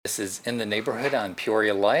This is In the Neighborhood on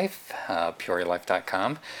Peoria Life,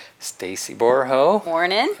 PeoriaLife.com. Stacy Borho.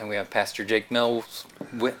 Morning. And we have Pastor Jake Mills,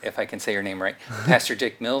 if I can say your name right, Pastor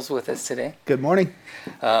Jake Mills with us today. Good morning.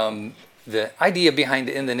 The idea behind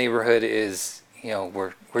In the Neighborhood is,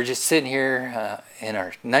 we're just sitting here in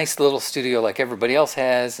our nice little studio like everybody else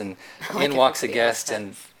has, and in walks a guest,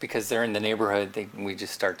 and because they're in the neighborhood, we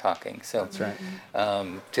just start talking. So That's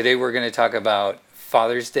right. Today we're going to talk about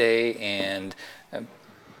Father's Day, and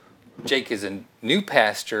Jake is a new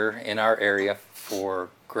pastor in our area for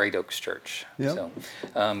Great Oaks Church. Yep. So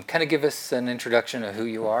kind of give us an introduction of who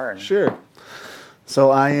you are. Sure. So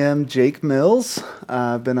I am Jake Mills.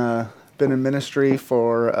 I've been in ministry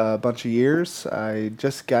for a bunch of years. I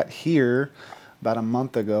just got here about a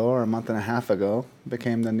month ago or a month and a half ago.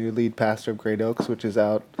 Became the new lead pastor of Great Oaks, which is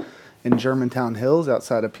out in Germantown Hills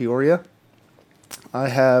outside of Peoria. I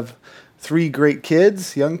have 3 great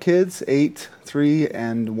kids, young kids, 8, 3,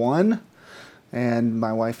 and 1, and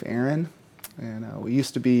my wife Erin. And we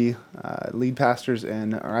used to be lead pastors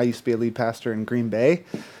I used to be a lead pastor in Green Bay,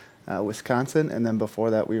 Wisconsin, and then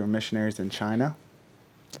before that we were missionaries in China.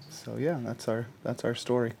 So yeah, that's our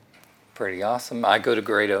story. Pretty awesome. I go to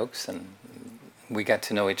Great Oaks, and we got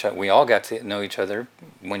to know each other. We all got to know each other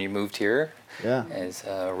when you moved here. Yeah. As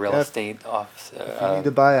a real estate officer. If you need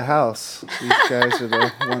to buy a house, these guys are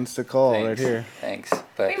the ones to call right here. Thanks.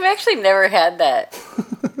 But We've actually never had that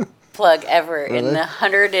plug ever in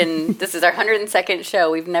Really? this is our 102nd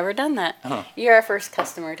show. We've never done that. Huh. You're our first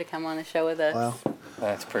customer to come on the show with us. Wow.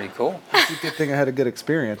 that's pretty cool. It's a good thing I had a good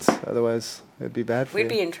experience. Otherwise, it'd be bad for you. We'd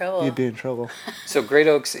be in trouble. You'd be in trouble. So Great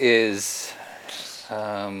Oaks is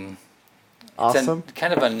Awesome. it's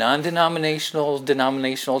kind of a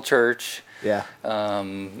denominational church. Yeah.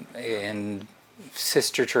 And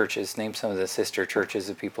sister churches. Name some of the sister churches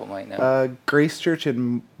that people might know. Grace Church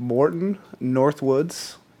in Morton,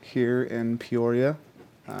 Northwoods, here in Peoria.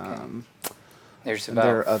 There's and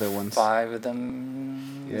there are about other ones. 5 of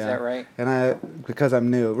them. Is that right? And because I'm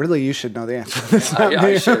new, really you should know the answer to this. Not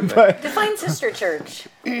I me, should, but Define sister church.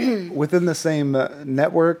 within the same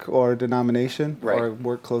network or denomination, Right. or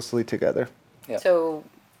work closely together. Yeah. So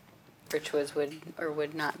Richwoods would or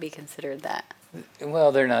would not be considered that.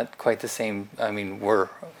 Well, they're not quite the same. I mean,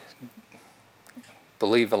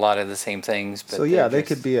 believe a lot of the same things. But So yeah, they just-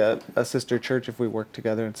 could be a sister church if we work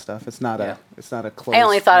together and stuff. It's not Yeah. a close. I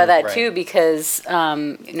only thought of that Right. too because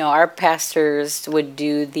our pastors would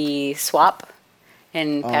do the swap,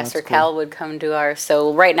 and Oh, Pastor that's cool. Cal would come to ours.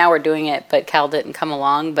 So right now we're doing it, but Cal didn't come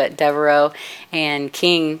along. But Devereaux and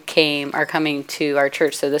King are coming to our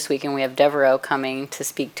church. So this weekend we have Devereaux coming to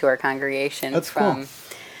speak to our congregation. That's from. cool.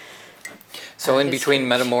 So in his between church.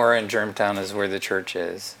 Metamora and Germantown is where the church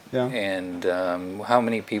is. Yeah. And how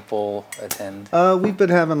many people attend? We've been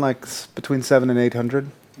having between 700 and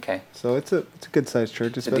 800. Okay. So it's a good sized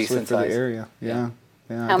church, especially decent for size. the area. Yeah.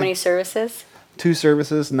 Yeah. How many services? 2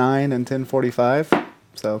 services, 9 and 10:45.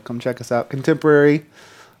 So come check us out. Contemporary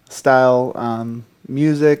style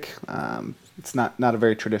music. It's not a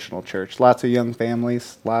very traditional church. Lots of young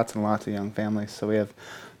families. Lots and lots of young families. So we have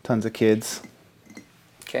tons of kids.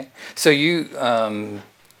 Okay. So you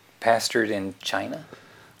pastored in China?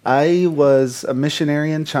 I was a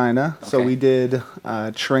missionary in China, so Okay. we did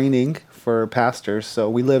training for pastors. So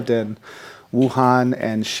we lived in Wuhan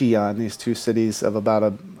and Xi'an, these 2 cities of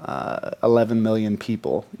about 11 million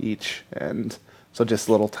people each, and so just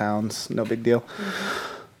little towns, no big deal.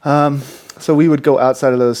 So we would go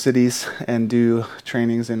outside of those cities and do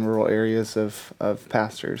trainings in rural areas of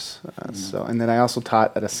pastors. And then I also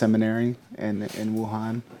taught at a seminary in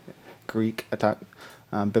Wuhan, Greek. I taught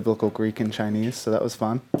biblical Greek and Chinese, so that was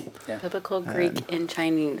fun. Yeah. Biblical Greek and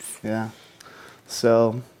Chinese. Yeah.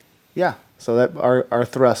 So, yeah. So that our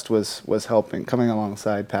thrust was coming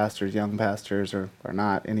alongside pastors, young pastors or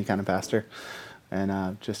not, any kind of pastor,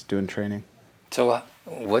 and just doing training. So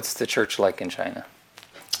what's the church like in China?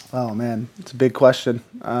 Oh man, it's a big question.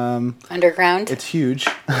 Underground? It's huge,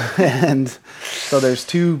 and so there's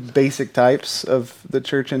 2 basic types of the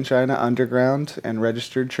church in China: underground and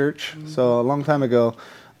registered church. So a long time ago,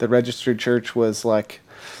 the registered church was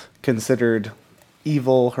considered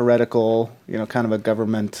evil, heretical, kind of a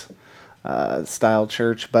government style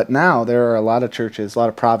church. But now there are a lot of churches, a lot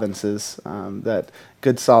of provinces that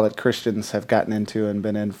good, solid Christians have gotten into and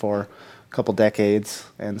been in for a couple decades.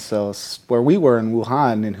 And so where we were in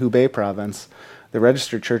Wuhan, in Hubei province, the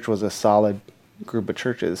registered church was a solid group of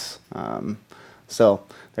churches. So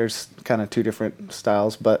there's kind of 2 different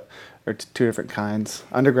styles, or 2 different kinds.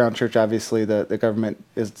 Underground church, obviously, the government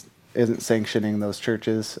isn't sanctioning those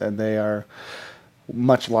churches, and they are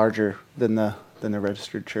much larger than the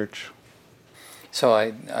registered church. So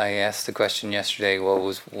I asked the question yesterday, what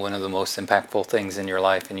was one of the most impactful things in your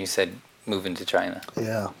life? And you said moving to China.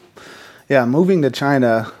 Yeah. Yeah, moving to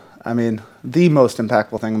China, I mean, the most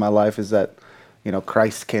impactful thing in my life is that,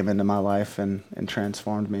 Christ came into my life and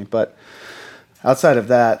transformed me. But outside of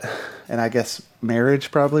that, and I guess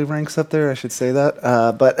marriage probably ranks up there, I should say that.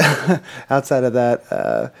 But outside of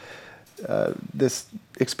that, this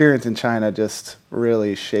experience in China just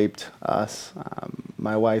really shaped us.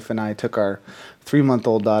 My wife and I took our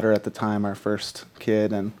 3-month-old daughter at the time, our first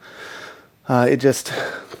kid, and it just,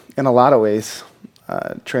 in a lot of ways,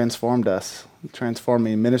 transformed us, transformed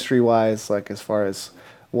me ministry-wise, like as far as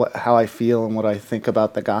how I feel and what I think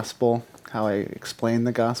about the gospel, how I explain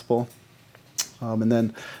the gospel. And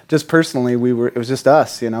then just personally, it was just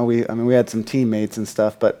us, we had some teammates and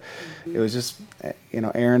stuff, but it was just,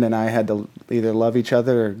 Aaron and I had to either love each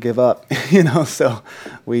other or give up, so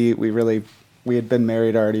we had been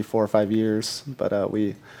married already 4 or 5 years, but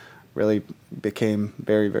we really became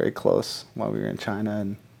very, very close while we were in China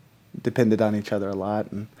and depended on each other a lot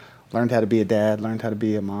and learned how to be a dad, learned how to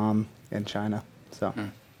be a mom in China, so.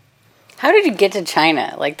 How did you get to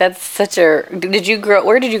China? Like, that's such a... Where did you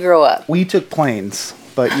grow up? We took planes,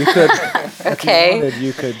 but you could... Okay. If you wanted,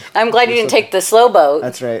 you could... I'm glad you didn't take the slow boat.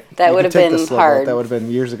 That's right. That would have been hard. That would have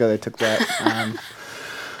been years ago they took that.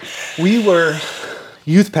 We were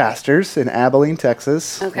youth pastors in Abilene,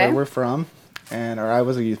 Texas, where we're from, or I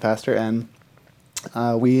was a youth pastor, and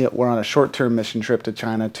we were on a short-term mission trip to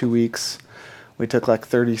China, 2 weeks. We took like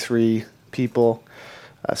 33 people,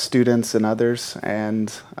 students and others,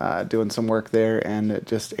 and doing some work there. And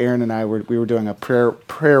Aaron and I we were doing a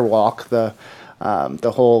prayer walk. The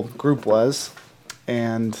whole group was,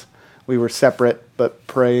 and we were separate but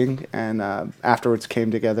praying. And afterwards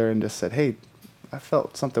came together and just said, "Hey, I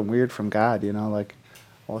felt something weird from God, like,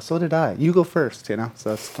 well, so did I. You go first, So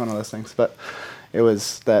that's one of those things. But it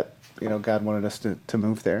was that God wanted us to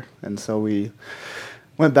move there, and so we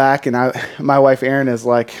went back, and my wife Erin is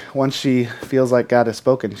like, once she feels like God has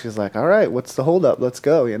spoken, she's like, all right, what's the holdup? Let's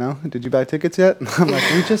go, Did you buy tickets yet? And I'm like,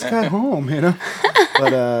 we just got home,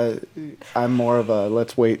 But I'm more of a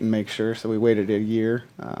let's wait and make sure. So we waited a year,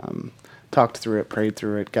 talked through it, prayed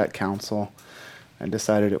through it, got counsel, and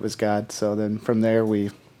decided it was God. So then from there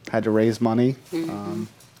we had to raise money,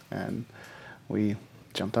 and we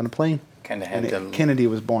jumped on a plane. Kennedy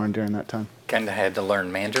was born during that time. Kind of had to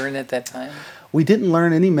learn Mandarin at that time? We didn't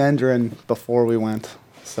learn any Mandarin before we went.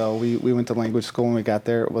 So we went to language school when we got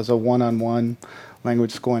there. It was a one-on-one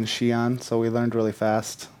language school in Xi'an, so we learned really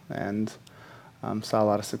fast and saw a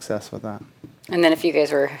lot of success with that. And then if you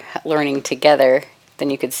guys were learning together, then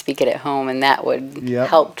you could speak it at home, and that would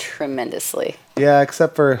help tremendously. Yeah,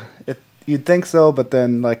 except for you'd think so, but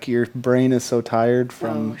then like your brain is so tired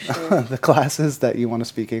from the classes that you want to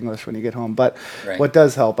speak English when you get home. But what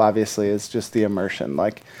does help, obviously, is just the immersion.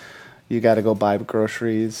 Like, you got to go buy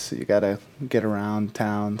groceries, you got to get around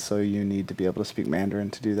town, so you need to be able to speak Mandarin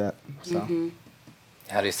to do that. So,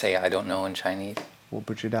 How do you say "I don't know" in Chinese? 我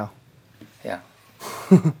不知道. Yeah.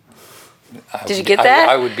 Did you get that?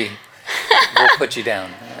 I would be. We'll put you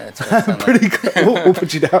down. That's what it sounds Pretty good. We'll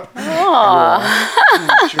put you down. Aww.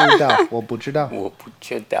 我不知道. We'll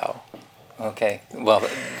put you down. Okay. Well,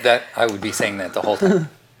 that I would be saying that the whole time.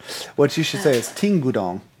 What you should say is 听不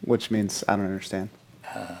懂, which means I don't understand.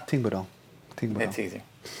 听不懂. It's easy.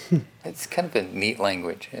 It's kind of a neat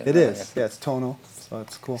language. It is. Yeah, it's tonal, so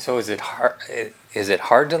it's cool. So is it hard? Is it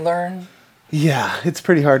hard to learn? Yeah, it's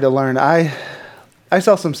pretty hard to learn. I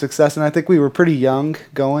saw some success, and I think we were pretty young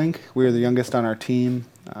going. We were the youngest on our team,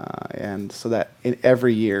 and so that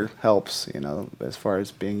every year helps, as far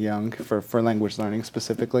as being young for language learning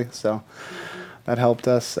specifically. So that helped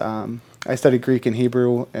us. I studied Greek and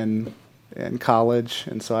Hebrew in college,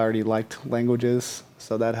 and so I already liked languages,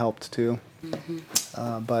 so that helped too.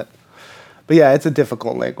 But yeah, it's a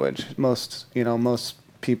difficult language. Most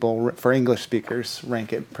people, for English speakers,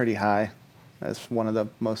 rank it pretty high as one of the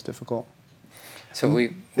most difficult. So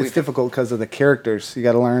it's difficult because of the characters. You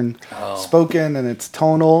got to learn spoken, and it's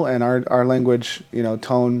tonal, and our language,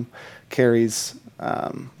 tone carries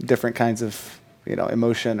different kinds of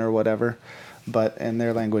emotion or whatever. But in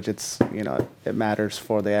their language, it's it matters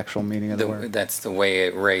for the actual meaning of the word. That's the way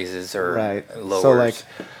it raises or lowers. So like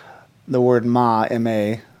the word ma,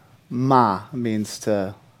 M-A, ma means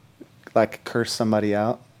to like curse somebody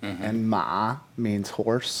out, and ma means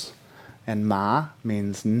horse, and ma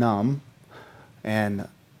means numb, and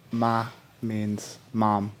ma means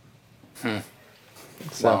mom.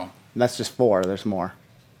 So that's just 4. There's more.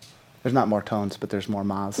 There's not more tones, but there's more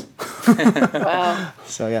mas. Wow.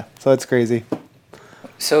 So yeah, so it's crazy.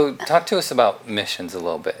 So talk to us about missions a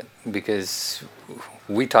little bit, because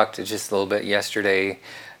we talked just a little bit yesterday.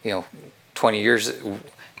 20 years,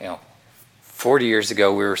 40 years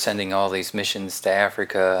ago, we were sending all these missions to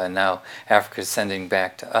Africa, and now Africa's sending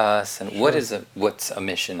back to us. And what's a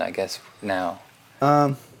mission, I guess, now?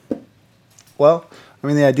 Well, I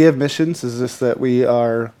mean, the idea of missions is just that we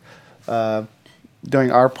are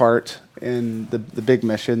doing our part in the big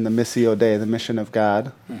mission, the Missio Dei, the mission of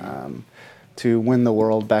God, to win the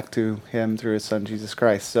world back to Him through His Son, Jesus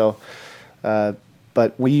Christ. So,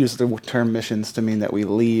 but we use the term missions to mean that we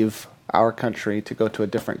leave our country to go to a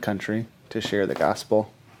different country to share the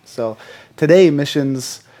gospel. So today,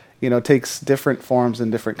 missions, takes different forms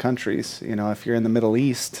in different countries. If you're in the Middle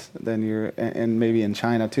East, then and maybe in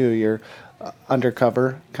China too, you're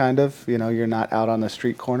undercover, kind of. You're not out on the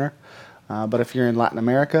street corner. But if you're in Latin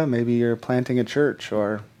America, maybe you're planting a church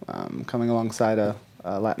or coming alongside a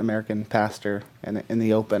Latin American pastor in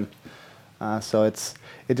the open. So it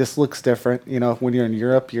just looks different. When you're in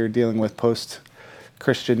Europe, you're dealing with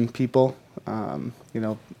post-Christian people.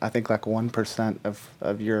 I think like 1%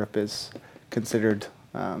 of Europe is considered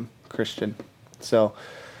Christian. So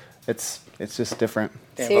it's just different.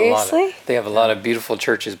 Seriously? They have a lot of beautiful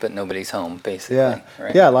churches, but nobody's home, basically. Yeah,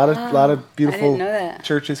 right? yeah. A lot of beautiful know that.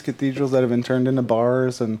 churches, cathedrals that have been turned into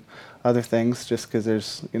bars and other things just because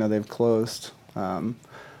they've closed.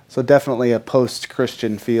 So definitely a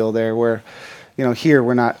post-Christian feel there. Where, here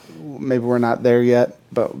we're not there yet,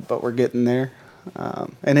 but we're getting there,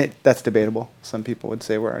 and that's debatable. Some people would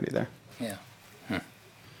say we're already there. Yeah.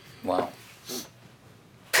 Wow.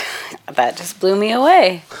 That just blew me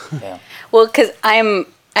away. Yeah. Well, because I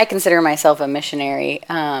consider myself a missionary,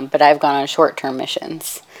 but I've gone on short-term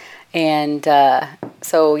missions. And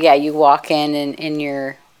so, yeah, you walk in and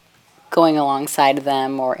you're going alongside of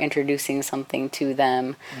them or introducing something to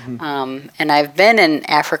them. Mm-hmm. And I've been in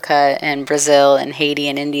Africa and Brazil and Haiti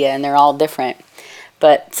and India, and they're all different.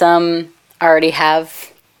 But some already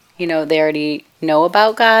have, they already know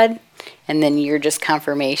about God, and then you're just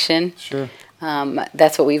confirmation. Sure.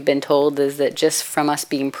 That's what we've been told, is that just from us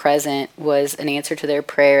being present was an answer to their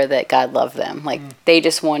prayer that God loved them. Like they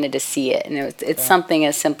just wanted to see it. And it's something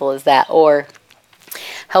as simple as that, or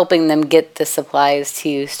helping them get the supplies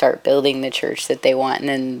to start building the church that they want. And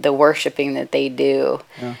then the worshiping that they do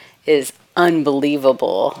is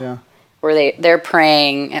unbelievable. Yeah. Where they're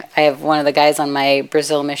praying. I have one of the guys on my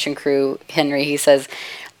Brazil mission crew, Henry, he says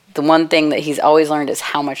the one thing that he's always learned is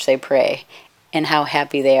how much they pray and how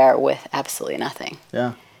happy they are with absolutely nothing.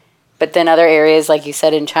 Yeah. But then other areas, like you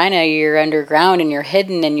said, in China, you're underground and you're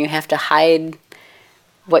hidden and you have to hide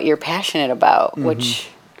what you're passionate about, which...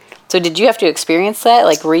 So did you have to experience that?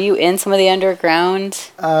 Like, were you in some of the underground?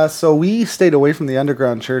 So we stayed away from the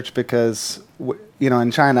underground church because,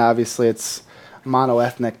 in China, obviously, it's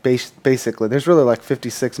mono-ethnic, basically. There's really like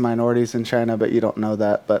 56 minorities in China, but you don't know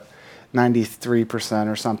that. But 93%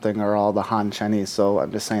 or something are all the Han Chinese. So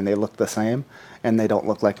I'm just saying they look the same, and they don't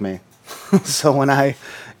look like me. So when I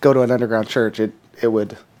go to an underground church, it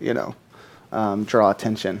would, draw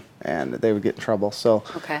attention, and they would get in trouble. So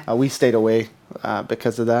we stayed away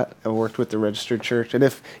because of that, and worked with the registered church. And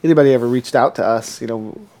if anybody ever reached out to us,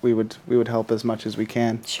 we would help as much as we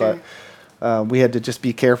can. Sure. But we had to just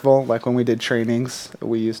be careful. Like when we did trainings,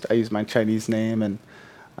 I used my Chinese name, and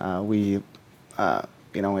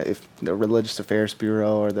if the Religious Affairs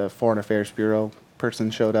Bureau or the Foreign Affairs Bureau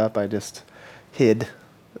person showed up, I just hid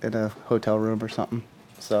in a hotel room or something.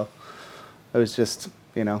 So it was just,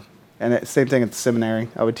 and same thing at the seminary.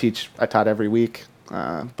 I taught every week,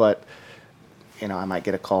 but I might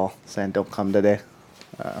get a call saying don't come today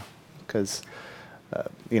because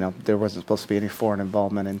there wasn't supposed to be any foreign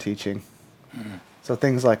involvement in teaching. So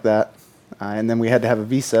things like that. And then we had to have a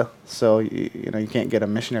visa, so you can't get a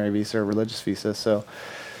missionary visa or religious visa. So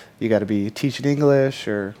you got to be teaching English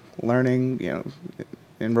or learning,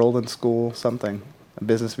 enrolled in school, something, a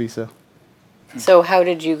business visa. So how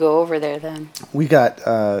did you go over there then? We got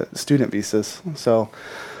student visas. So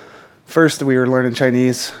first we were learning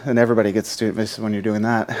Chinese, and everybody gets student visas when you're doing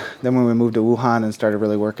that. Then when we moved to Wuhan and started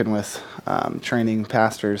really working with training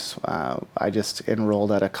pastors, I just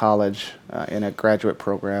enrolled at a college in a graduate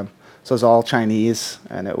program. So it was all Chinese,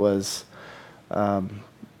 and it was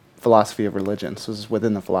philosophy of religion. So it was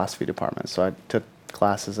within the philosophy department. So I took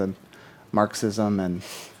classes in Marxism and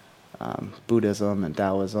Buddhism and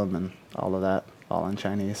Taoism and all of that, all in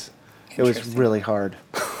Chinese. It was really hard,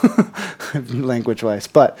 language-wise,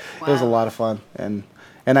 but it was a lot of fun. And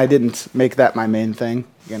I didn't make that my main thing.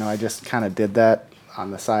 I just kind of did that on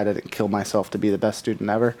the side. I didn't kill myself to be the best student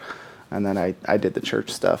ever. And then I did the church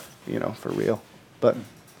stuff, for real. But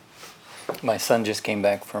My son just came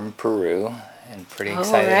back from Peru and pretty Oh,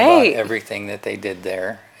 excited right. about everything that they did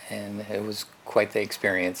there, and it was quite the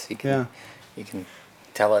experience. Yeah. You can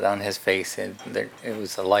tell it on his face, and it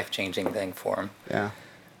was a life-changing thing for him. Yeah.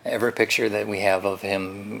 Every picture that we have of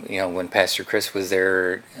him, when Pastor Chris was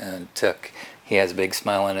there, he has a big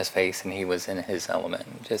smile on his face, and he was in his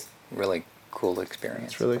element. Just really cool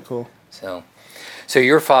experience. It's really cool. So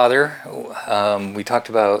your father, we talked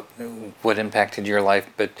about what impacted your life,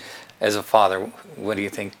 but as a father, what do you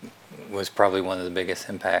think was probably one of the biggest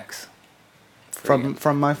impacts for you?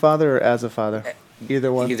 From my father or as a father?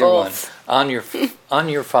 Either one. Either one. Both. On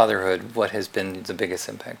your fatherhood, what has been the biggest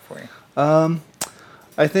impact for you?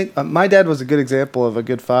 I think my dad was a good example of a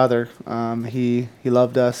good father. He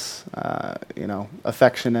loved us,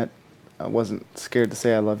 affectionate. I wasn't scared to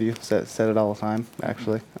say I love you. Said it all the time,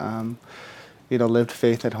 actually. Lived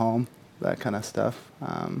faith at home, that kind of stuff.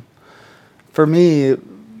 For me,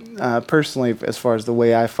 personally, as far as the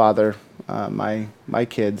way I father my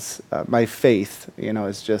kids, my faith,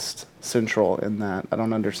 is just central in that. I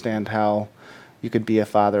don't understand how you could be a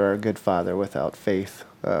father or a good father without faith,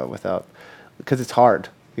 because it's hard.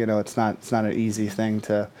 It's not an easy thing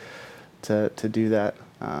to do that.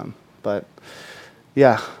 But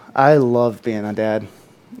yeah, I love being a dad.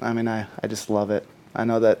 I mean, I just love it. I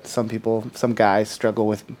know that some guys struggle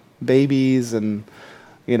with babies and,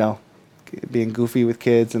 being goofy with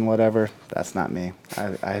kids and whatever. That's not me.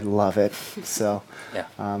 I love it. So,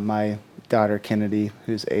 Yeah. my daughter Kennedy,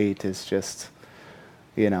 who's 8, is just,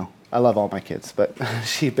 I love all my kids, but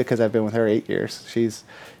because I've been with her 8 years,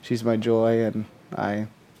 she's my joy, and I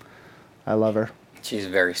love her. She's a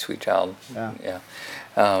very sweet child. Yeah. Yeah.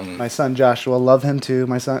 My son Joshua, love him too.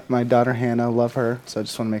 My daughter Hannah, love her. So I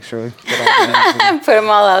just want to make sure we put all the names in. Put them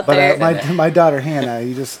all out there. But my daughter Hannah,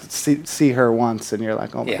 you just see her once and you're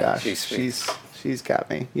like, oh my Yeah, gosh, she's sweet. she's got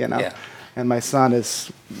me, Yeah. And my son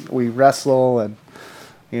we wrestle and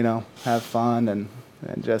have fun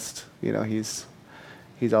and just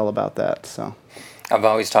he's all about that. So I've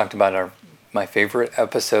always talked about my favorite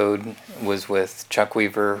episode was with Chuck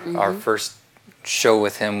Weaver. Mm-hmm. Our first show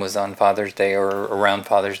with him was on Father's Day or around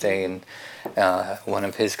Father's Day, and one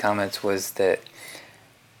of his comments was that,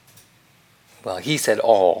 well, he said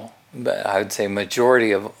all, but I would say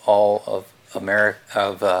majority of all of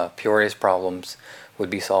Peoria's problems would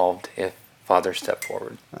be solved if fathers stepped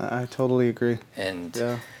forward. I totally agree. And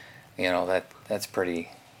Yeah. that's pretty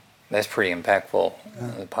impactful.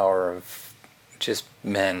 The power of just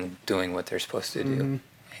men doing what they're supposed to do.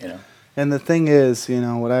 And the thing is,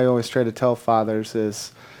 what I always try to tell fathers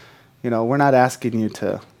is, we're not asking you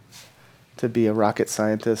to be a rocket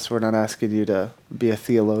scientist. We're not asking you to be a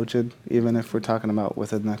theologian, even if we're talking about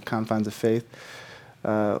within the confines of faith.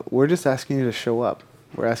 We're just asking you to show up.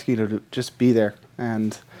 We're asking you to just be there.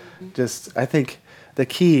 And I think the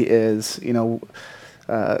key is, young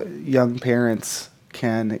parents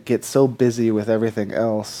can get so busy with everything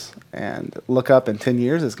else and look up and 10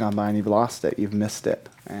 years has gone by and you've lost it, you've missed it.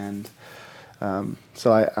 And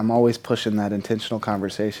so I'm always pushing that intentional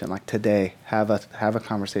conversation. Like today, have a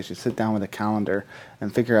conversation. Sit down with a calendar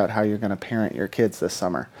and figure out how you're going to parent your kids this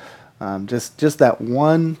summer. Just that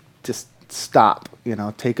one. Just stop.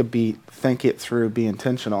 Take a beat, think it through, be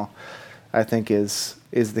intentional. I think is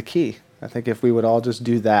the key. I think if we would all just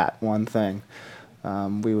do that one thing,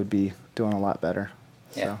 we would be doing a lot better.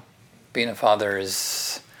 Yeah. So. Being a father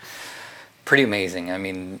is pretty amazing. I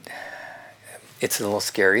mean, it's a little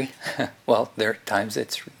scary. Well, there are times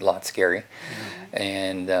it's a lot scary.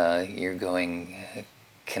 And you're going,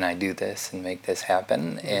 can I do this and make this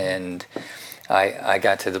happen? And I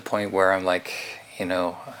got to the point where I'm like,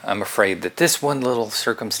 I'm afraid that this one little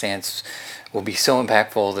circumstance will be so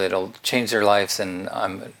impactful that it'll change their lives, and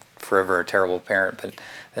I'm forever a terrible parent. But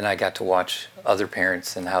then I got to watch other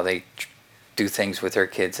parents and how they do things with their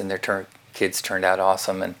kids, and their kids turned out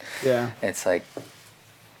awesome. And it's like,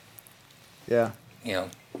 Yeah.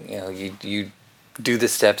 you do the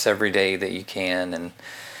steps every day that you can,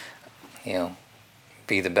 and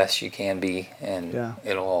be the best you can be, and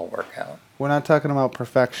it'll all work out. We're not talking about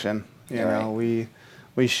perfection. Right.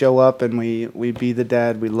 We show up and we be the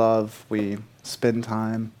dad we love. We spend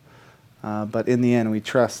time, but in the end, we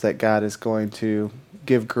trust that God is going to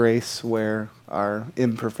give grace where our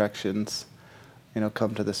imperfections,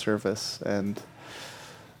 come to the surface, and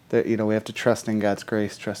that we have to trust in God's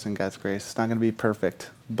grace. Trust in God's grace. It's not going to be perfect,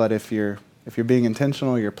 but if you're being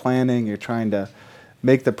intentional, you're planning, you're trying to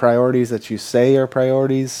make the priorities that you say are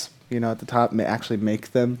priorities, at the top, actually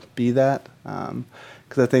make them be that.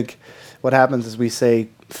 Because I think what happens is we say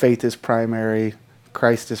faith is primary,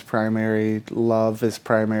 Christ is primary, love is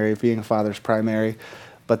primary, being a father is primary,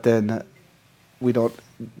 but then we don't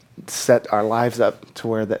set our lives up to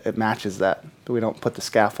where that it matches that. We don't put the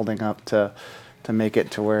scaffolding up to make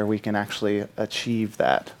it to where we can actually achieve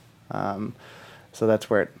that. So that's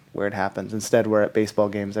where it happens. Instead, we're at baseball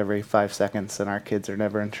games every 5 seconds, and our kids are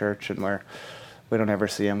never in church, and we don't ever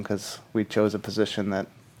see them because we chose a position that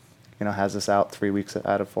has us out 3 weeks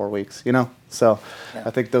out of 4 weeks. So Yeah. I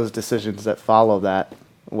think those decisions that follow that,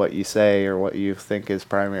 what you say or what you think is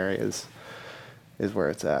primary, is where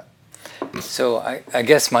it's at. So I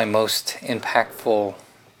guess my most impactful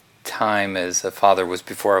time as a father was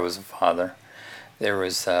before I was a father. There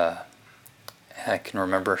was, I can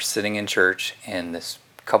remember sitting in church, and this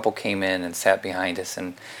couple came in and sat behind us,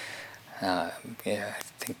 and I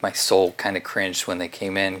think my soul kind of cringed when they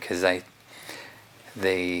came in, because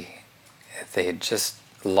they had just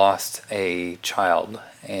lost a child,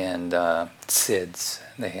 and SIDS.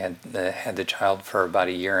 They had the child for about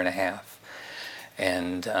a year and a half,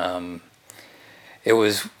 and it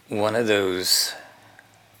was one of those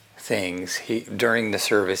things. During the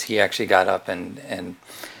service, he actually got up and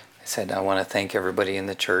said, "I want to thank everybody in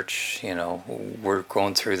the church. We're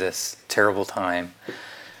going through this terrible time,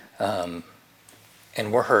 and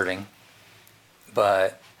we're hurting,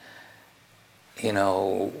 but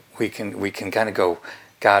we can kind of go,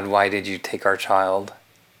 God, why did you take our child?"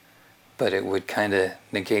 But it would kind of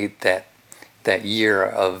negate that year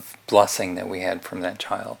of blessing that we had from that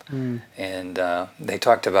child. And they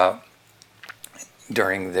talked about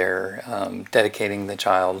during their dedicating the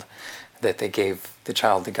child, that they gave the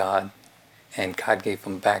child to God, and God gave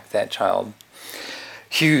them back that child.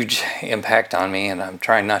 Huge impact on me, and I'm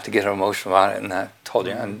trying not to get emotional about it. And I told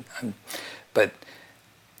you, but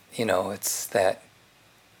it's that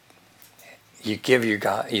you give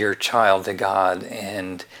your child to God,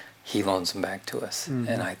 and He loans them back to us.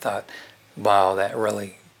 And I thought, wow, that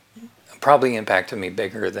really probably impacted me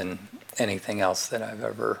bigger than anything else that I've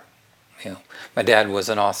ever. My dad was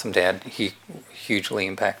an awesome dad. He hugely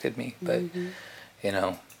impacted me, but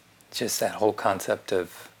just that whole concept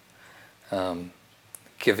of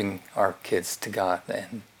giving our kids to God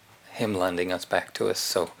and Him lending us back to us.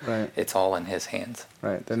 So It's all in His hands.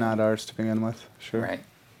 Right. They're not ours to begin with. Sure. Right.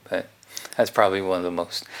 But that's probably one of the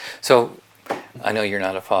most. So I know you're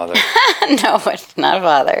not a father. No, it's not a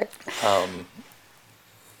father.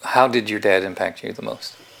 How did your dad impact you the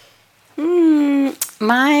most?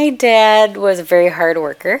 My dad was a very hard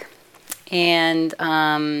worker, and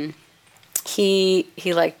he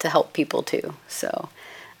liked to help people too. So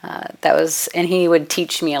and he would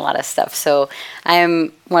teach me a lot of stuff. So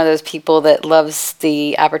I'm one of those people that loves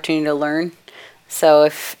the opportunity to learn. So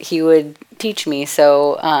if he would teach me,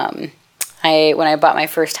 when I bought my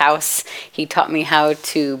first house, he taught me how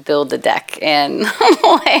to build the deck, and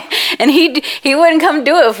he wouldn't come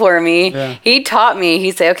do it for me. Yeah. He taught me.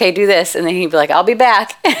 He'd say, "Okay, do this," and then he'd be like, "I'll be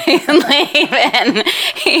back," and leave. And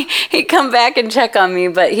he'd come back and check on me.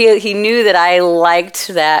 But he knew that I liked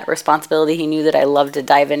that responsibility. He knew that I loved to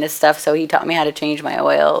dive into stuff, so he taught me how to change my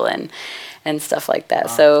oil and stuff like that.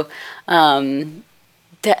 Wow. So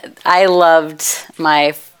I loved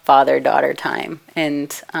my father-daughter time, and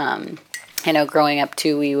growing up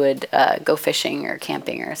too, we would go fishing or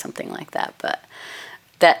camping or something like that. But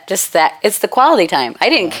it's the quality time. I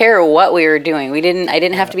didn't care what we were doing. I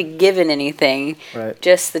didn't have to be given anything,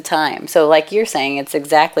 just the time. So like you're saying, it's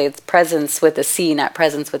presence with a C, not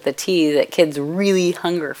presence with a T, that kids really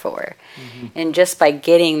hunger for. And just by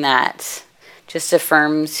getting that, just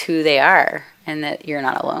affirms who they are and that you're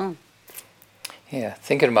not alone. Yeah,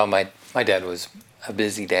 thinking about my dad was a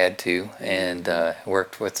busy dad too, and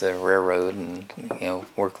worked with the railroad and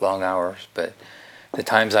worked long hours. But the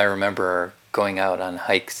times I remember are going out on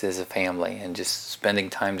hikes as a family and just spending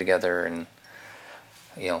time together, and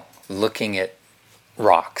looking at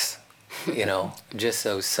rocks. Just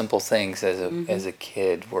those simple things as a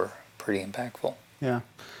kid were pretty impactful. Yeah,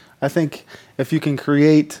 I think if you can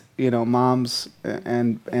create, moms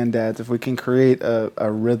and dads, if we can create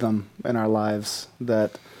a rhythm in our lives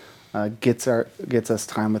that gets us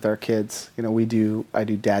time with our kids. I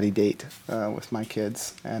do daddy date with my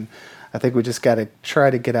kids, and I think we just got to try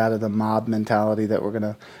to get out of the mob mentality that we're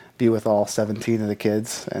gonna be with all 17 of the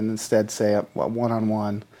kids, and instead say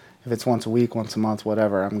one-on-one. If it's once a week, once a month,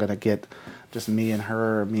 whatever, I'm gonna get just me and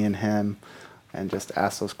her, or me and him, and just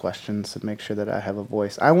ask those questions and make sure that I have a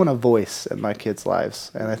voice. I want a voice in my kids'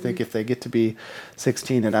 lives, and I think if they get to be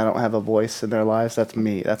 16 and I don't have a voice in their lives, that's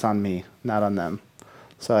me. That's on me, not on them.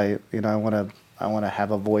 So I want to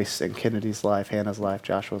have a voice in Kennedy's life, Hannah's life,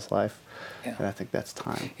 Joshua's life, and I think that's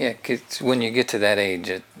time. Yeah, because when you get to that age,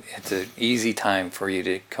 it's an easy time for you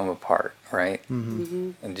to come apart, right?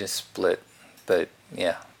 And just split. But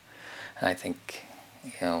yeah, I think,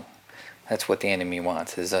 that's what the enemy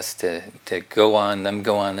wants, is us to go on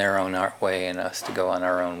their own way, and us to go on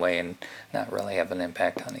our own way and not really have an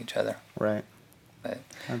impact on each other. Right. But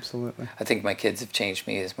Absolutely. I think my kids have changed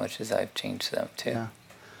me as much as I've changed them too. Yeah.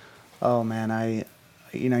 Oh man,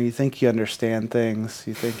 you think you understand things,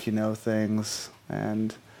 you think you know things,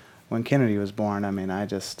 and when Kennedy was born, I mean,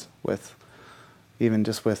 with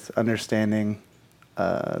understanding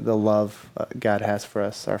the love God has for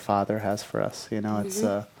us, our Father has for us, it's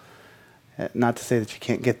not to say that you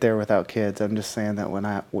can't get there without kids. I'm just saying that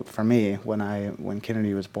when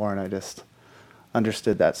Kennedy was born, I just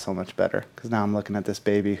understood that so much better, because now I'm looking at this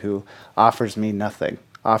baby who offers me nothing.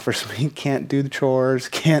 Can't do the chores,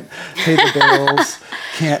 can't pay the bills,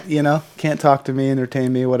 can't talk to me,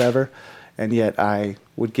 entertain me, whatever. And yet I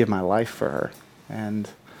would give my life for her. And,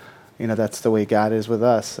 that's the way God is with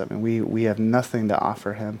us. I mean, we have nothing to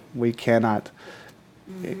offer him. We cannot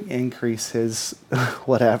increase his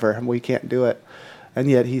whatever. We can't do it. And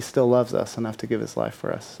yet he still loves us enough to give his life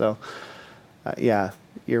for us. So, yeah,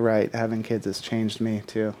 you're right. Having kids has changed me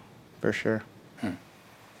too, for sure.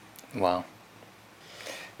 Wow.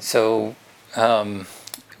 So,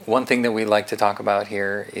 one thing that we like to talk about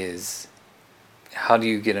here is, how do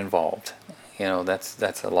you get involved?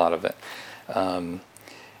 That's a lot of it.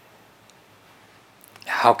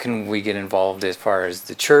 How can we get involved as far as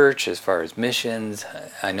the church, as far as missions?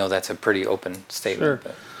 I know that's a pretty open statement.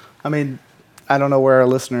 Sure. I mean, I don't know where our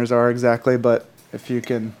listeners are exactly, but if you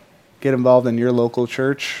can get involved in your local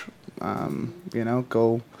church,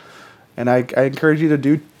 go. And I encourage you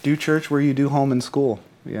to do church where you do home and school.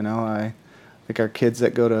 I think our kids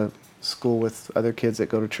that go to school with other kids that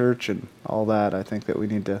go to church and all that, I think that we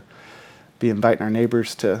need to be inviting our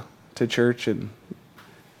neighbors to church. And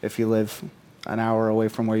if you live an hour away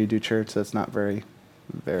from where you do church, that's not very,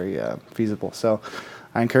 very feasible. So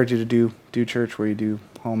I encourage you to do church where you do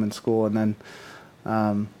home and school. And then,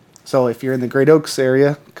 so if you're in the Great Oaks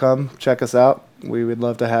area, come check us out. We would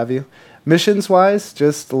love to have you. Missions-wise,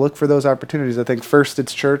 just look for those opportunities. I think first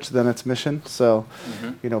it's church, then it's mission. So,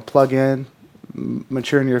 plug in,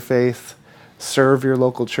 mature in your faith, serve your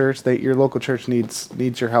local church. Your local church needs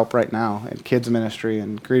your help right now, in kids ministry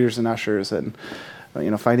and greeters and ushers, and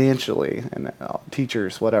financially, and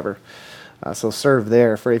teachers, whatever. So serve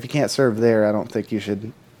there. If you can't serve there, I don't think you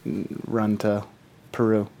should run to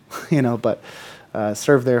Peru, But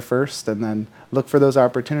serve there first, and then look for those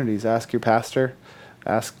opportunities. Ask your pastor.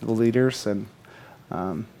 Ask the leaders, and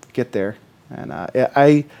get there. And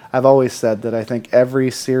I've always said that I think every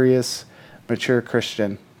serious, mature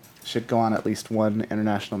Christian should go on at least one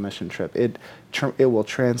international mission trip. It will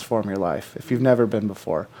transform your life. If you've never been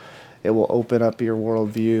before, it will open up your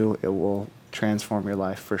worldview. It will transform your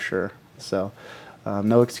life for sure. So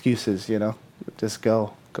no excuses, Just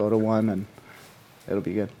go to one, and it'll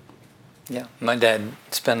be good. Yeah, my dad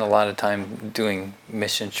spent a lot of time doing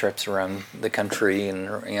mission trips around the country and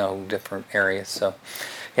different areas. So,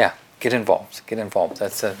 yeah, get involved.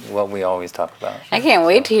 That's what we always talk about. I can't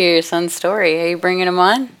wait to hear your son's story. Are you bringing him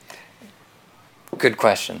on? Good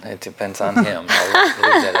question. It depends on him. I'll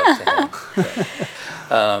leave that up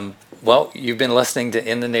to him. Well, you've been listening to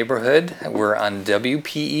In the Neighborhood. We're on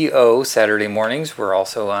WPEO Saturday mornings. We're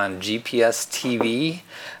also on GPS TV.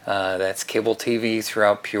 That's cable TV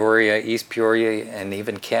throughout Peoria, East Peoria, and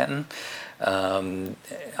even Canton. On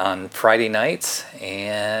Friday nights,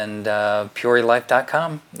 and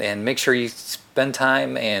PeoriaLife.com. And make sure you spend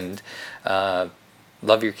time and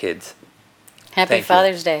love your kids. Happy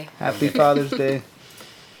Father's Day. Happy Father's Day.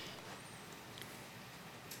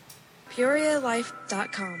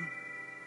 PeoriaLife.com